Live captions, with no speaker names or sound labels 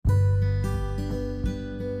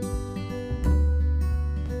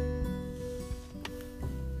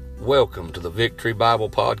Welcome to the Victory Bible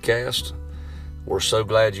Podcast. We're so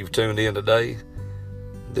glad you've tuned in today.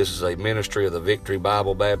 This is a ministry of the Victory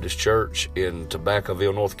Bible Baptist Church in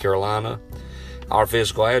Tobaccoville, North Carolina. Our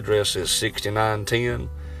physical address is 6910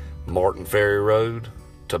 Martin Ferry Road,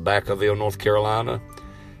 Tobaccoville, North Carolina,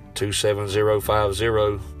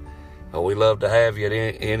 27050. We love to have you at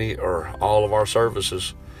any or all of our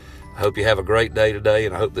services. I hope you have a great day today,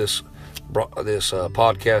 and I hope this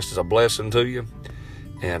podcast is a blessing to you.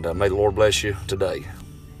 And may the Lord bless you today.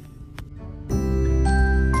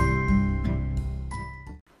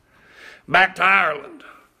 Back to Ireland,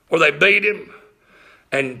 where they beat him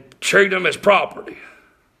and treated him as property.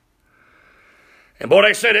 And boy,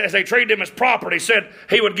 they said as they treated him as property, said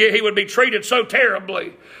he would be treated so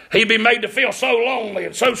terribly. He'd be made to feel so lonely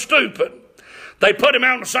and so stupid. They put him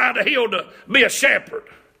out on the side of the hill to be a shepherd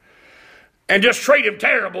and just treat him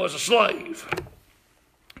terrible as a slave.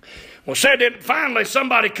 Well, said that finally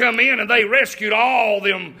somebody come in and they rescued all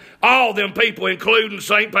them people, including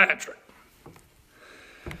St. Patrick.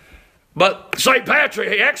 But St.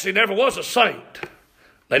 Patrick, he actually never was a saint.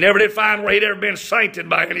 They never did find where he'd ever been sainted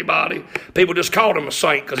by anybody. People just called him a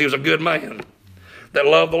saint because he was a good man that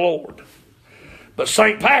loved the Lord. But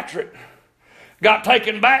St. Patrick got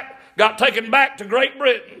taken back to Great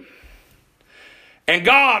Britain. And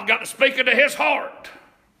God got to speak into his heart.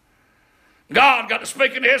 God got to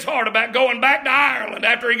speak into his heart about going back to Ireland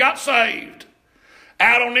after he got saved.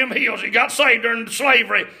 Out on them hills, he got saved during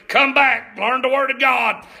slavery. Come back, learn the word of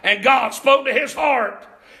God. And God spoke to his heart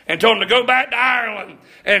and told him to go back to Ireland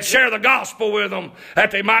and share the gospel with them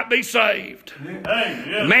that they might be saved.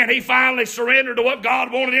 Man, he finally surrendered to what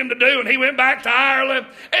God wanted him to do, and he went back to Ireland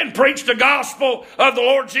and preached the gospel of the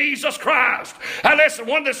Lord Jesus Christ. And listen,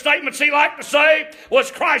 one of the statements he liked to say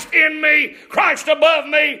was Christ in me, Christ above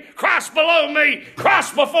me, Christ below me,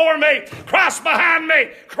 Christ before me, Christ behind me,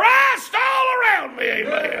 Christ all around me.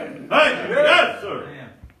 Amen. Yes, sir.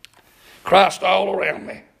 Christ all around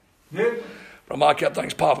me. I kept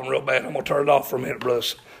things popping real bad. I'm going to turn it off for a minute, brother.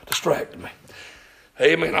 It's distracting me.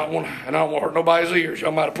 Amen. I don't want to hurt nobody's ears.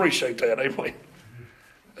 Y'all might appreciate that. Amen.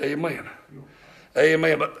 Amen.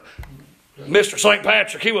 Amen. But Mr. St.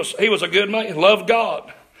 Patrick, he was a good man, loved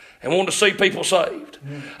God, and wanted to see people saved.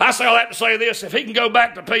 I say all that to say this. If he can go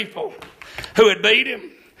back to people who had beat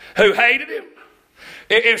him, who hated him,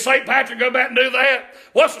 if St. Patrick go back and do that,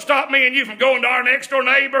 what's to stop me and you from going to our next door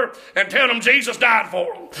neighbor and telling them Jesus died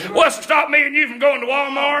for them? What's to stop me and you from going to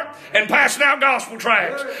Walmart and passing out gospel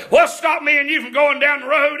tracts? What's to stop me and you from going down the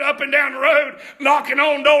road, up and down the road, knocking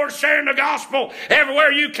on doors, sharing the gospel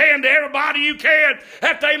everywhere you can to everybody you can,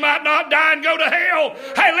 that they might not die and go to hell?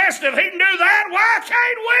 Hey, listen, if he can do that, why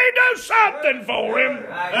can't we do something for him?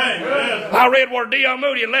 I read where D.L.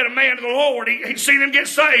 Moody had led a man to the Lord. He'd seen him get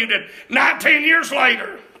saved, and 19 years later,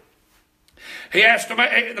 he asked the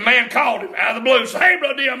man called him out of the blue. Said, "Hey,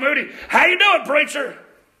 Brother D.L. Moody, how you doing, preacher?"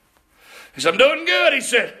 He said, "I'm doing good." He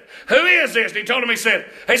said, "Who is this?" And he told him, he said,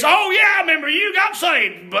 "Oh, yeah, I remember you got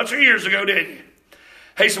saved a bunch of years ago, didn't you?"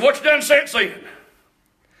 He said, "What you done since then?"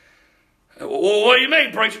 "Well, what do you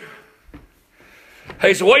mean, preacher?"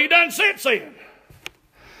 He said, "What you done since then?"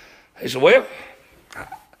 He said, "Well,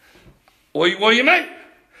 what do you mean?"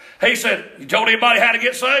 He said, "You told anybody how to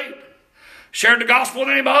get saved? Shared the gospel with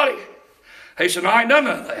anybody?" He said, "No, I ain't done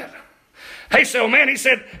none of that." He said, "Well, man," he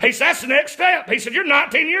said, "that's the next step." He said, "You're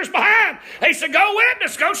 19 years behind." He said, "Go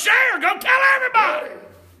witness, go share, go tell everybody."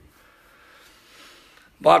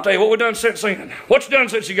 Well, I'll tell you what we've done since then. What you done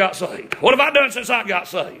since you got saved? What have I done since I got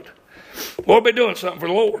saved? We'll be doing something for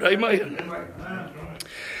the Lord. Amen.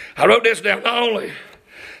 I wrote this down. Not only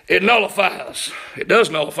it nullifies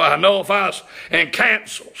and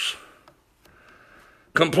cancels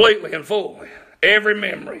completely and fully every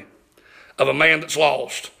memory of a man that's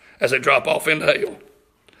lost as they drop off into hell.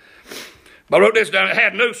 But I wrote this down. It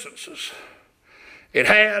had nuisances. It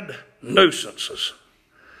had nuisances.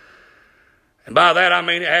 And by that I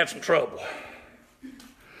mean it had some trouble.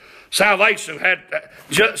 God's salvation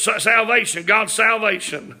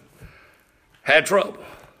had trouble.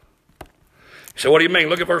 So what do you mean?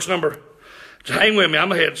 Look at verse number. Just hang with me.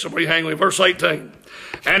 I'm ahead. Somebody hang with me. Verse 18.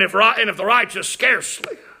 And if the righteous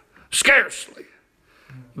scarcely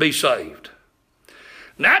be saved.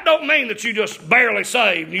 Now, that don't mean that you just barely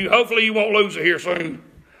saved. Hopefully you won't lose it here soon.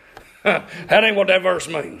 That ain't what that verse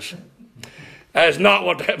means. That is not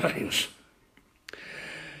what that means.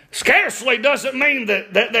 Scarcely doesn't mean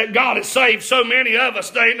that God has saved so many of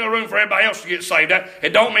us, there ain't no room for everybody else to get saved.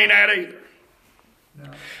 It don't mean that either.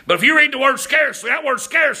 No. But if you read the word scarcely, that word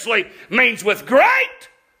scarcely means with great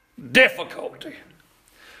difficulty.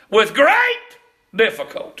 With great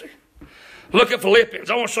difficulty. Look at Philippians.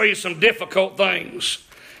 I want to show you some difficult things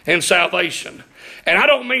in salvation. And I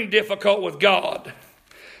don't mean difficult with God,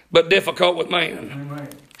 but difficult with man.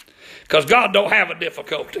 Because God don't have a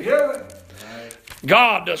difficulty.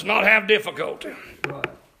 God does not have difficulty.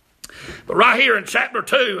 But right here in chapter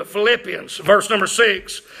 2 of Philippians, verse number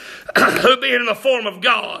 6, who being in the form of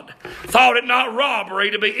God, thought it not robbery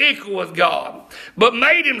to be equal with God, but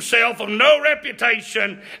made himself of no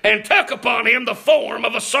reputation, and took upon him the form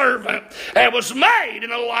of a servant, and was made in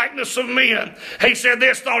the likeness of men. He said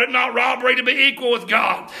this, thought it not robbery to be equal with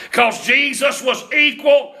God, because Jesus was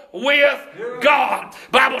equal with God.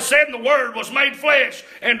 Bible said the Word was made flesh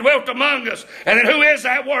and dwelt among us. And then who is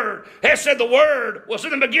that Word? It said the Word was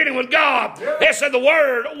in the beginning with God. It said the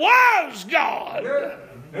Word was God.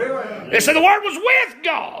 It said the Word was with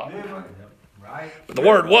God. But the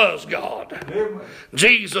Word was God.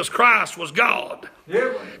 Jesus Christ was God.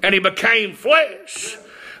 And He became flesh.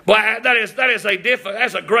 Boy,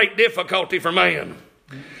 that's a great difficulty for man.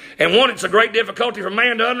 And one, it's a great difficulty for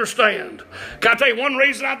man to understand. Can I tell you one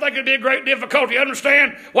reason I think it'd be a great difficulty to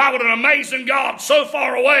understand? Why would an amazing God so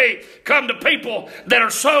far away come to people that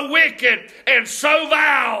are so wicked and so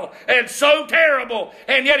vile and so terrible,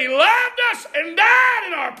 and yet He loved us and died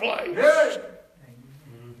in our place?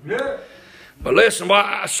 But listen,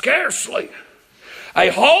 why scarcely a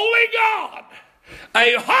holy God,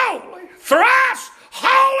 a holy, thrice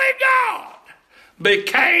holy God,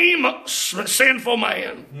 became a sinful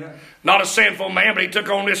man. Not a sinful man, but He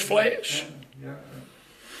took on this flesh.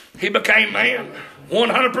 He became man.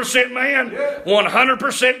 100% man,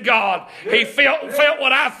 100% God. He felt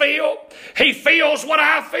what I feel. He feels what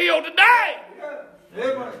I feel today.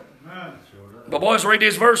 But boys, read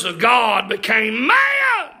these verses. God became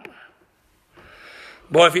man.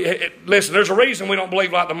 Boy, listen, there's a reason we don't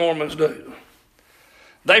believe like the Mormons do.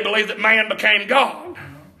 They believe that man became God.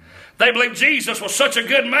 They believe Jesus was such a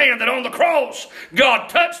good man that on the cross, God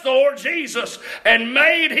touched the Lord Jesus and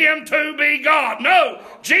made Him to be God. No,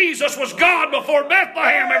 Jesus was God before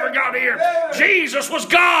Bethlehem ever got here. Jesus was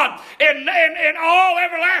God in all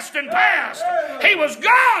everlasting past. He was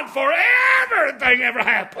God for everything ever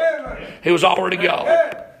happened. He was already God.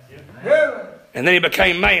 And then He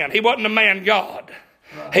became man. He wasn't a man God.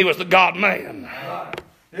 He was the God man.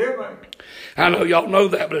 I know y'all know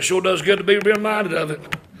that, but it sure does good to be reminded of it.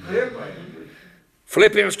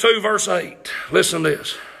 Philippians 2 verse 8. Listen to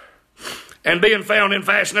this. And being found in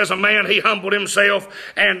fashion as a man, He humbled Himself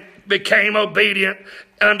and became obedient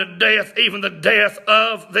unto death, even the death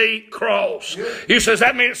of the cross. You say, does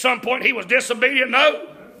that mean at some point He was disobedient? No,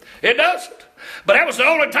 it doesn't. But that was the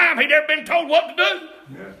only time He'd ever been told what to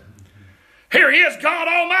do. Here He is, God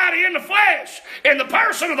Almighty in the flesh, in the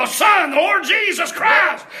person of the Son, the Lord Jesus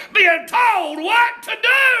Christ, being told what to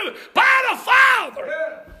do by the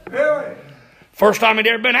Father. First time He'd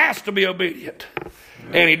ever been asked to be obedient.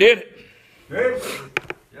 And He did it.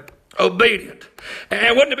 Obedient.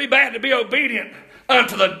 And wouldn't it be bad to be obedient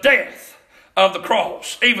unto the death of the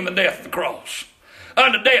cross, even the death of the cross?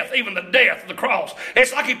 Unto death, even the death of the cross.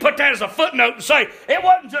 It's like He put that as a footnote to say, it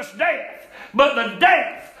wasn't just death, but the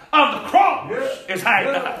death of the cross is how He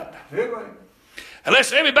died. And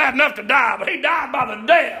listen, it'd be bad enough to die, but He died by the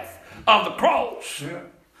death of the cross.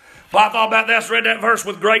 Well, I thought about this, read that verse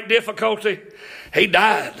with great difficulty. He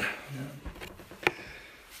died.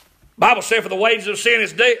 Bible said for the wages of sin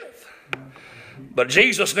is death. But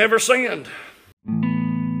Jesus never sinned.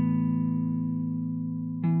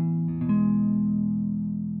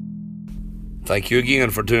 Thank you again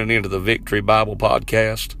for tuning into the Victory Bible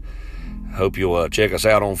Podcast. I hope you'll check us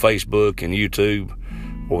out on Facebook and YouTube,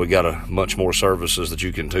 where we got much more services that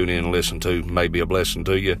you can tune in and listen to. May be a blessing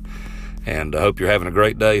to you. And I hope you're having a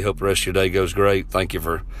great day. Hope the rest of your day goes great. Thank you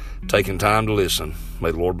for taking time to listen.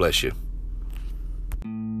 May the Lord bless you.